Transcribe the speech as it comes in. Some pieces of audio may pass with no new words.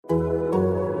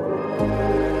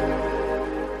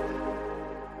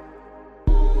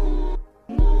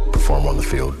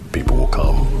field, people will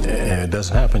come. And it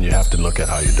doesn't happen. You have to look at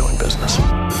how you're doing business.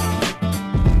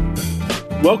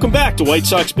 Welcome back to White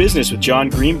Sox Business with John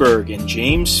Greenberg and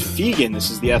James Fegan.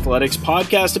 This is the Athletics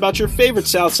podcast about your favorite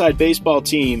Southside baseball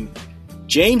team.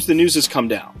 James, the news has come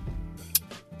down.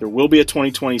 There will be a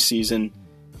 2020 season.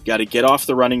 You got to get off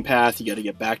the running path. You got to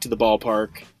get back to the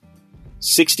ballpark.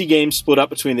 60 games split up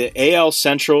between the AL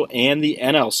Central and the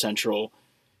NL Central.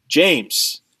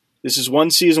 James, this is one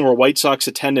season where White Sox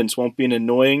attendance won't be an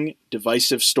annoying,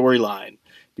 divisive storyline,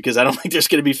 because I don't think there's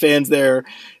going to be fans there,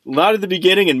 not at the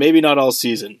beginning and maybe not all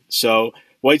season. So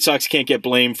White Sox can't get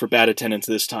blamed for bad attendance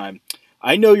this time.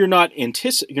 I know you're not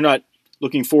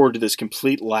looking forward to this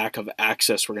complete lack of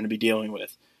access we're going to be dealing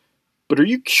with, but are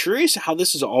you curious how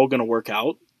this is all going to work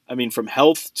out? I mean, from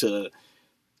health to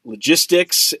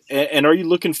logistics, and are you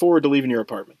looking forward to leaving your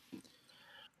apartment?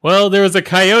 Well, there was a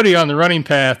coyote on the running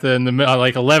path in the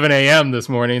like 11 a.m. this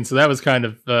morning, so that was kind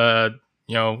of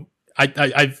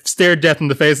I've stared death in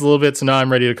the face a little bit, so now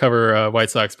I'm ready to cover White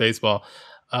Sox baseball.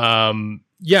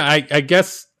 I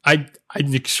guess I'm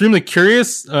extremely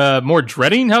curious, more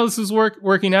dreading how this is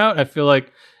working out. I feel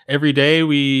like every day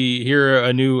we hear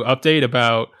a new update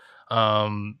about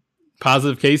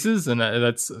positive cases, and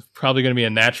that's probably going to be a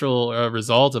natural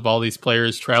result of all these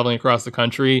players traveling across the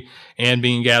country and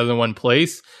being gathered in one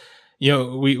place. You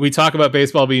know, we talk about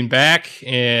baseball being back,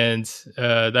 and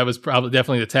that was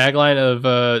definitely the tagline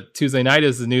of Tuesday night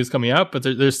as the news coming out. But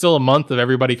there's still a month of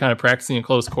everybody kind of practicing in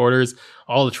close quarters,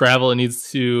 all the travel that needs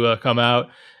to come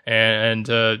out, and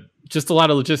just a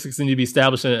lot of logistics that need to be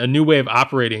established, and a new way of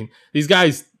operating. These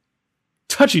guys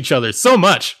touch each other so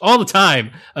much all the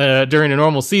time during a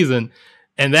normal season,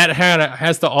 and that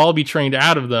has to all be trained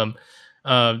out of them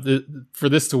for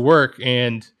this to work.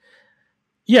 And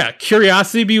yeah,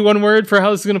 curiosity be one word for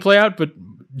how this is going to play out, but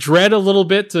dread a little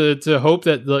bit to hope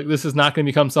that this is not going to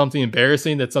become something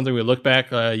embarrassing. That's something we look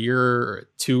back a year or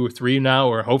 2 or 3 now,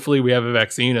 or hopefully we have a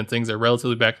vaccine and things are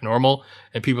relatively back to normal,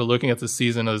 and people are looking at this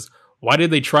season as, why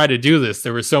did they try to do this?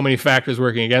 There were so many factors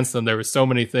working against them. There were so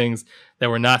many things that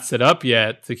were not set up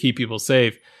yet to keep people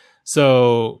safe.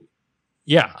 So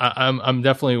yeah, I'm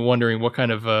definitely wondering what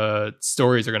kind of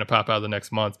stories are going to pop out of the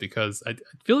next month, because I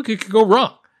feel like it could go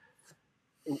wrong.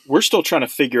 We're still trying to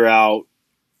figure out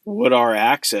what our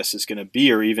access is going to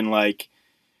be, or even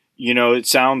it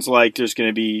sounds like there's going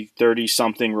to be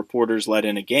 30-something reporters let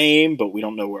in a game, but we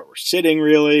don't know where we're sitting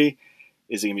really.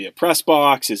 Is it going to be a press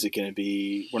box? Is it going to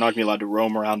be, we're not going to be allowed to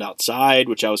roam around outside,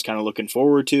 which I was kind of looking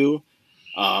forward to,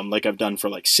 like I've done for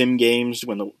sim games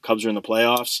when the Cubs are in the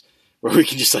playoffs, where we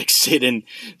can just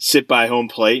sit by home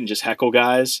plate and just heckle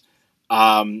guys.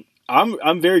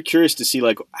 I'm very curious to see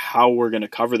how we're going to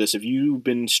cover this. Have you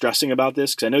been stressing about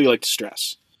this? Because I know you like to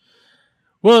stress.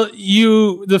 Well,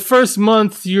 the first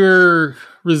month you're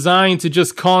resigned to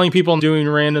just calling people and doing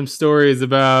random stories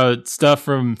about stuff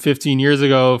from 15 years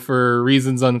ago for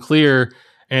reasons unclear,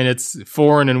 and it's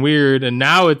foreign and weird. And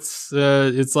now it's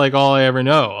like all I ever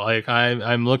know.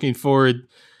 I'm looking forward.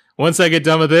 Once I get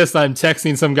done with this, I'm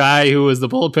texting some guy who was the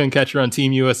bullpen catcher on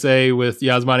Team USA with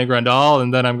Yasmani Grandal,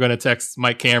 and then I'm going to text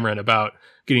Mike Cameron about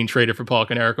getting traded for Paul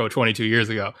Konerko 22 years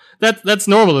ago. That's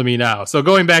normal to me now. So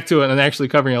going back to it and actually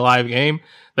covering a live game,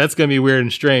 that's going to be weird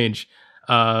and strange.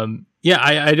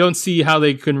 I don't see how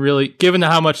they can really, given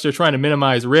how much they're trying to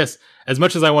minimize risk. As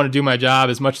much as I want to do my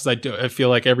job, as much as I feel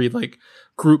like every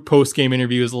group post game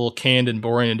interview is a little canned and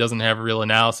boring and doesn't have real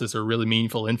analysis or really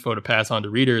meaningful info to pass on to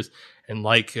readers, and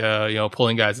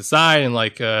pulling guys aside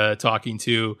and talking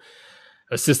to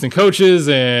assistant coaches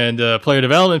and player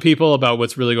development people about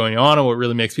what's really going on and what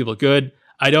really makes people good.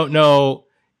 I don't know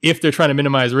if they're trying to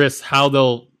minimize risks, how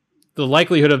the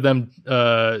likelihood of them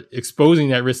exposing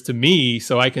that risk to me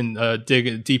so I can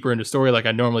dig deeper into story like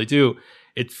I normally do.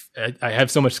 I have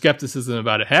so much skepticism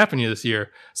about it happening this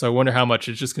year. So I wonder how much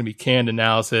it's just going to be canned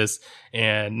analysis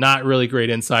and not really great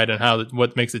insight on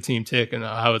what makes a team tick and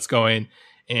how it's going.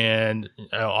 And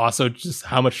also just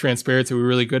how much transparency we're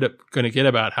really going to get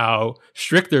about how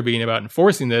strict they're being about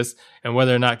enforcing this and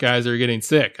whether or not guys are getting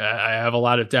sick. I have a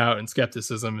lot of doubt and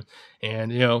skepticism.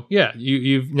 And,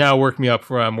 you've now worked me up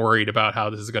where I'm worried about how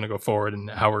this is going to go forward and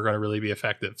how we're going to really be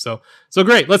effective. So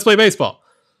great. Let's play baseball.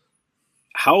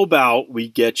 How about we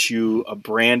get you a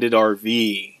branded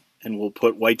RV and we'll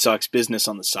put White Sox Business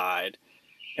on the side.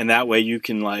 And that way you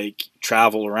can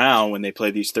travel around when they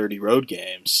play these 30 road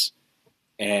games.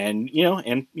 And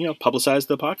publicize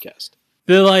the podcast.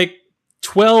 The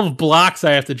 12 blocks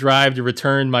I have to drive to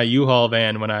return my U-Haul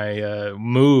van when I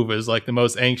move is the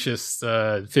most anxious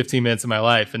 15 minutes of my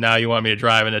life. And now you want me to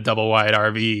drive in a double wide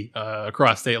RV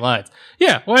across state lines.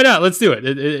 Yeah, why not? Let's do it.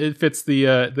 It fits the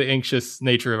anxious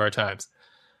nature of our times.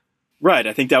 Right.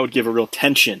 I think that would give a real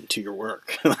tension to your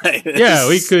work. Yeah,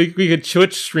 we could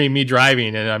Twitch stream me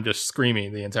driving and I'm just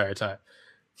screaming the entire time.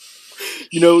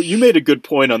 You made a good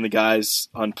point on the guys,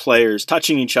 on players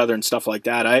touching each other and stuff like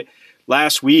that.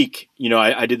 Last week,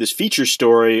 I did this feature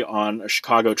story on a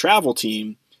Chicago travel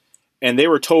team, and they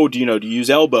were told, to use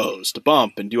elbows, to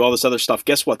bump, and do all this other stuff.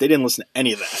 Guess what? They didn't listen to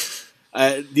any of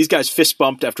that. These guys fist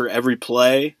bumped after every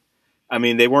play. I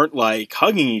mean, they weren't like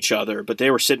hugging each other, but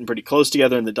they were sitting pretty close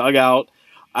together in the dugout.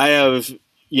 I have,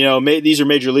 these are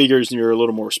major leaguers, and you're a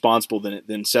little more responsible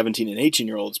than 17 and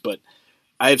 18-year-olds, but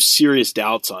I have serious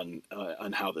doubts on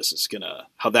how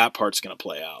that part's gonna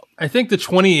play out. I think the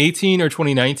 2018 or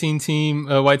 2019 team,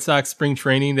 White Sox spring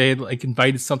training, they had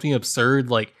invited something absurd,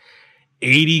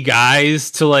 80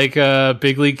 guys to a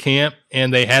big league camp,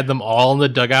 and they had them all in the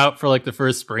dugout for the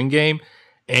first spring game,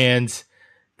 and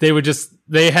they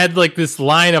had this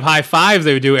line of high fives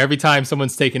they would do every time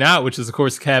someone's taken out, which is of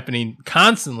course happening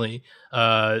constantly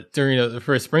during the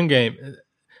first spring game.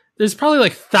 There's probably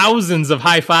thousands of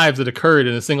high fives that occurred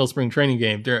in a single spring training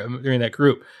game during that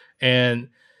group, and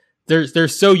they're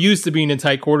so used to being in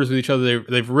tight quarters with each other.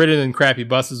 They've ridden in crappy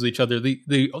buses with each other.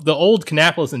 The old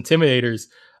Kannapolis Intimidators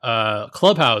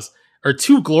clubhouse are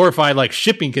two glorified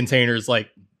shipping containers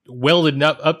welded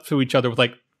up to each other with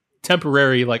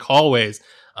temporary hallways.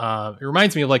 It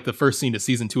reminds me of the first scene of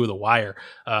season 2 of The Wire.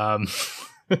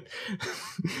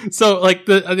 So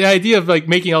the idea of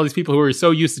making all these people who are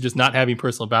so used to just not having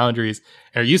personal boundaries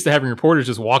and are used to having reporters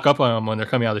just walk up on them when they're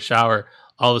coming out of the shower,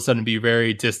 all of a sudden be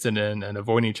very distant and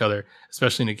avoiding each other,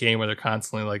 especially in a game where they're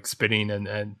constantly spitting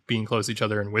and being close to each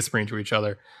other and whispering to each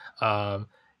other.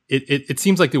 It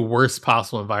seems like the worst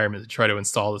possible environment to try to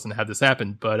install this and have this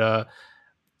happen, but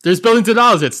there's billions of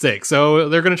dollars at stake, so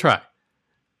they're going to try.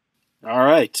 All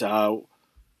right.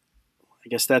 I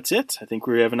guess that's it. I think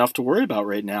we have enough to worry about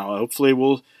right now. Hopefully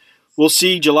we'll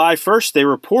see July 1st they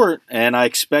report, and I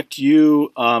expect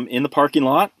you in the parking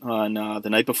lot on the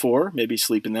night before, maybe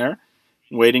sleeping there,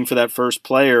 waiting for that first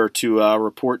player to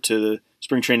report to the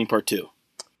Spring Training Part 2.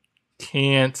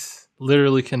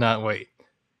 Literally cannot wait.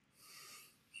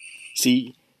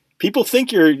 See, people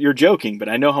think you're joking, but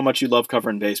I know how much you love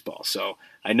covering baseball. So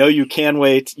I know you can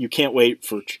wait. You can't wait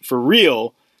for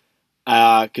real,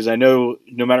 because I know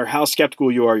no matter how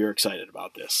skeptical you are, you're excited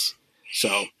about this.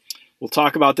 So we'll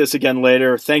talk about this again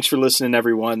later. Thanks for listening,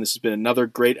 everyone. This has been another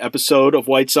great episode of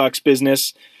White Sox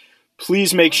Business.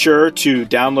 Please make sure to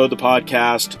download the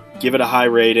podcast, give it a high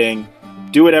rating,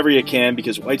 do whatever you can,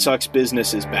 because White Sox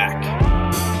Business is back.